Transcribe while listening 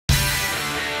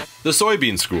The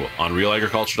Soybean School on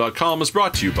RealAgriculture.com is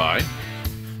brought to you by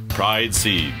Pride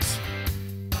Seeds,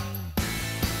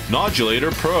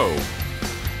 Nodulator Pro,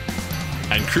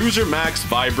 and Cruiser Max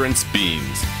Vibrance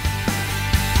Beans.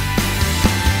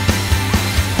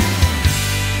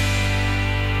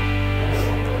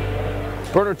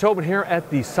 Bernard Tobin here at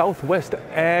the Southwest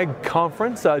Ag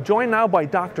Conference, joined now by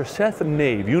Dr. Seth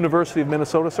Naeve, University of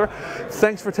Minnesota. Sir,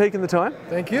 thanks for taking the time.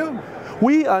 Thank you.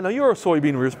 Now you're a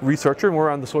soybean researcher, and we're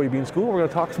on the Soybean School. We're going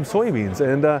to talk some soybeans,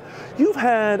 and you've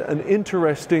had an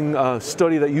interesting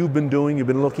study that you've been doing. You've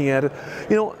been looking at it.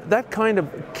 You know, that kind of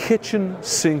kitchen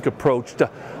sink approach to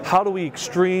how do we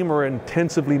extreme or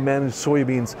intensively manage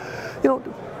soybeans. You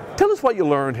know, tell us what you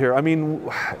learned here. I mean,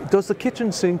 does the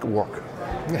kitchen sink work?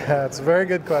 Yeah, it's a very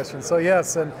good question. So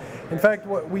yes, and in fact,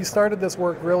 we started this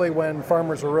work really when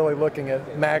farmers were really looking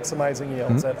at maximizing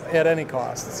yields at any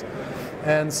costs.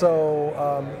 And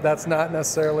so that's not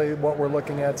necessarily what we're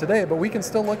looking at today, but we can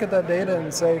still look at that data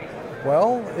and say,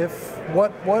 well,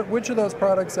 which of those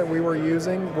products that we were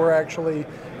using were actually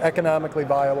economically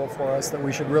viable for us that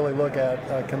we should really look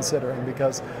at considering,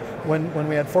 because when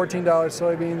we had $14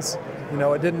 soybeans, you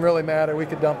know, it didn't really matter. We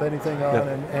could dump anything on,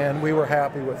 and we were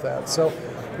happy with that. So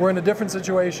we're in a different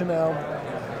situation now,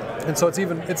 and so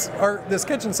this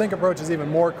kitchen sink approach is even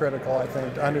more critical, I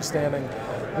think, to understanding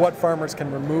what farmers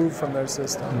can remove from their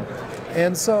system.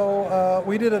 And so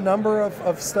we did a number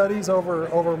of studies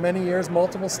over many years,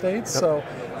 multiple states. So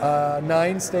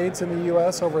 9 states in the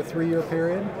U.S. over a 3-year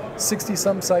period,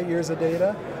 60-some site years of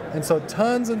data. And so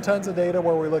tons and tons of data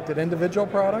where we looked at individual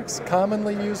products,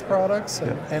 commonly used products,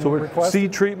 and so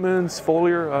seed treatments,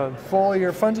 foliar,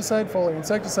 fungicide, foliar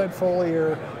insecticide,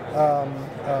 foliar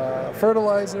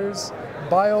fertilizers,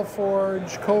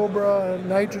 bioforage, cobra,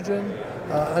 nitrogen,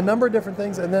 a number of different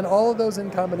things, and then all of those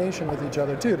in combination with each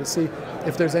other too, to see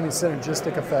if there's any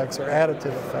synergistic effects or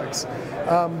additive effects.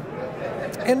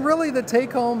 And really the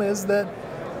take home is that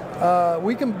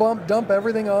we can dump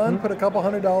everything on, put a couple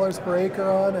 $100 per acre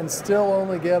on, and still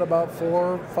only get about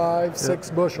 4, 5,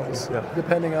 6 bushels,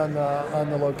 depending on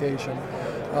the location.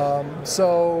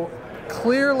 So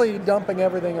clearly dumping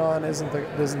everything on isn't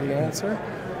the answer.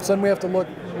 So then we have to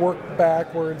work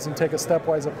backwards and take a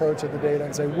stepwise approach at the data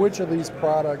and say which of these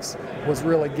products was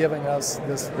really giving us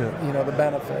this, the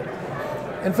benefit.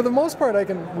 And for the most part, I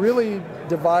can really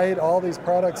divide all these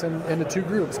products into 2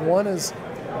 groups. One is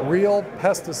real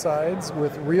pesticides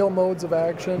with real modes of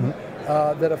action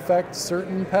that affect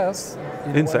certain pests,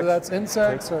 whether that's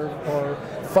insects or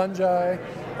fungi,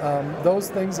 those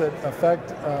things that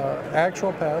affect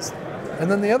actual pests. And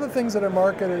then the other things that are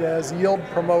marketed as yield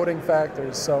promoting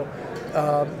factors. So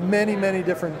many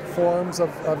different forms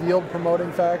of yield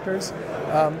promoting factors.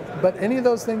 But any of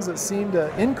those things that seem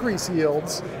to increase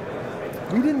yields,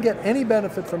 we didn't get any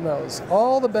benefit from those.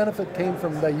 All the benefit came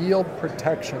from the yield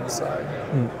protection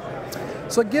side.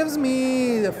 So it gives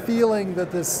me the feeling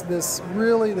that this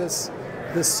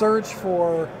search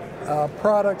for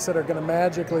products that are going to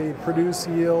magically produce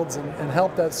yields and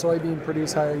help that soybean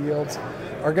produce higher yields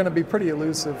are going to be pretty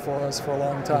elusive for us for a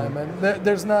long time. And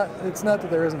it's not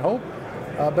that there isn't hope,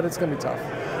 but it's going to be tough.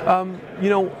 You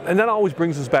know, and that always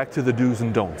brings us back to the do's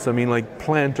and don'ts. I mean, like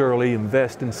plant early,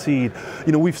 invest in seed.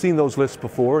 You know, we've seen those lists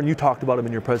before, and you talked about them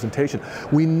in your presentation.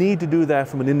 We need to do that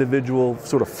from an individual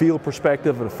sort of field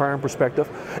perspective and a farm perspective,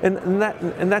 and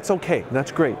that's okay,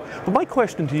 that's great. But my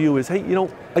question to you is, hey, you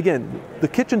know, again, the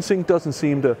kitchen sink doesn't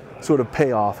seem to sort of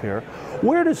pay off here.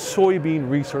 Where does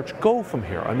soybean research go from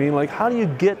here? I mean, like, how do you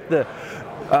get the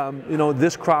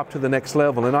this crop to the next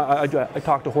level? And I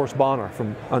talk to Horst Bonner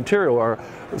from Ontario, our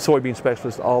soybean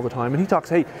specialist, all the time, and he talks,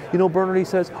 hey, you know, Bernard, he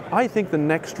says, I think the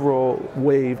next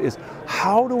wave is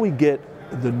how do we get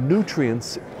the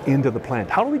nutrients into the plant?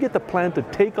 How do we get the plant to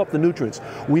take up the nutrients?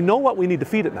 We know what we need to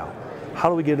feed it now. How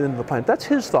do we get it into the plant? That's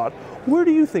his thought. Where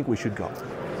do you think we should go?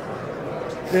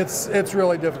 It's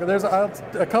really difficult. There's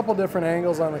a couple different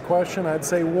angles on the question. I'd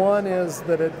say one is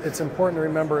that it's important to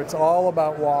remember it's all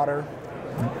about water.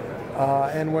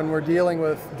 And when we're dealing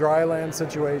with dry land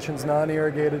situations,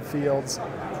 non-irrigated fields,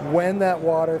 when that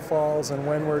water falls and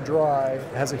when we're dry,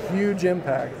 it has a huge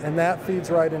impact. And that feeds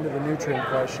right into the nutrient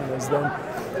question, is then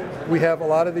we have a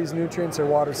lot of these nutrients are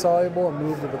water soluble and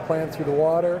move to the plant through the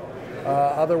water.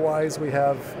 Otherwise, we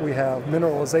have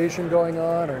mineralization going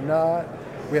on or not.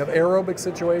 We have aerobic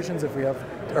situations or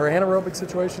anaerobic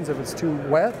situations if it's too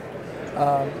wet.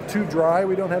 Too dry,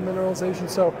 we don't have mineralization.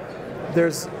 So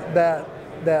there's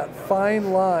that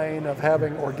fine line of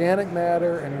having organic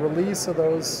matter and release of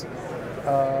those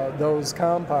those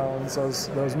compounds,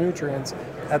 those nutrients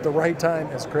at the right time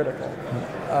is critical.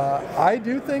 I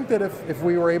do think that if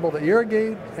we were able to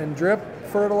irrigate and drip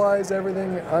fertilize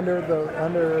everything under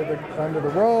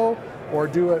the row, or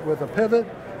do it with a pivot,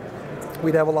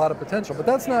 we'd have a lot of potential. But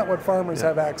that's not what farmers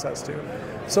have access to.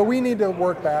 So we need to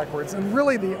work backwards. And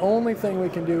really the only thing we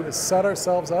can do is set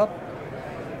ourselves up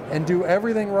and do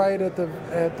everything right at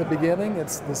the beginning.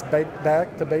 It's this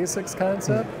back to basics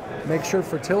concept. Make sure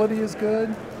fertility is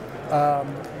good.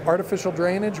 Artificial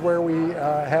drainage, where we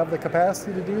have the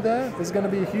capacity to do that, is going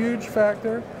to be a huge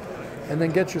factor. And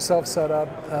then get yourself set up.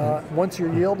 Once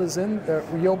your yield is in, the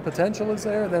yield potential is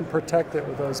there, then protect it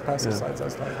with those pesticides I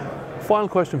was talking about. Final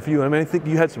question for you. I mean, I think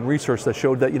you had some research that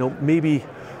showed that, you know, maybe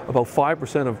about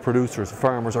 5% of producers,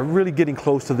 farmers, are really getting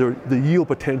close to the yield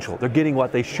potential. They're getting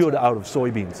what they should out of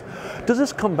soybeans. Does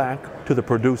this come back to the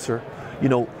producer, you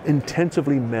know,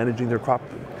 intensively managing their crop?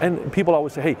 And people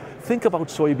always say, hey, think about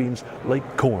soybeans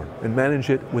like corn and manage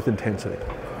it with intensity.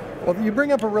 Well, you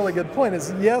bring up a really good point.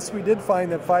 Is yes, we did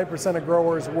find that 5% of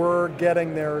growers were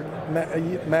getting their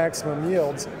maximum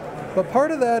yields. But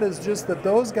part of that is just that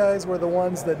those guys were the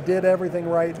ones that did everything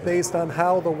right based on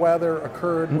how the weather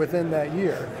occurred within that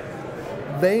year.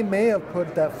 They may have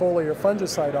put that foliar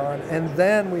fungicide on, and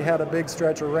then we had a big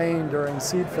stretch of rain during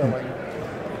seed filling.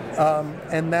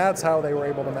 And that's how they were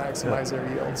able to maximize their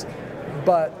yields.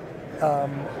 But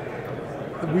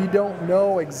we don't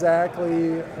know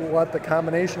exactly what the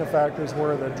combination of factors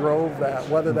were that drove that,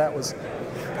 whether that was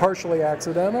partially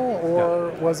accidental,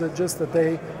 or was it just that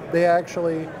they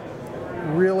actually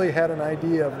really had an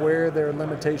idea of where their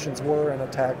limitations were and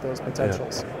attacked those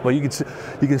potentials. Well, you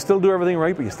can still do everything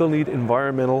right, but you still need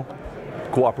environmental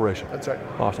cooperation. That's right.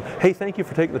 Awesome. Hey, thank you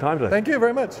for taking the time today. Thank you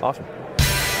very much. Awesome.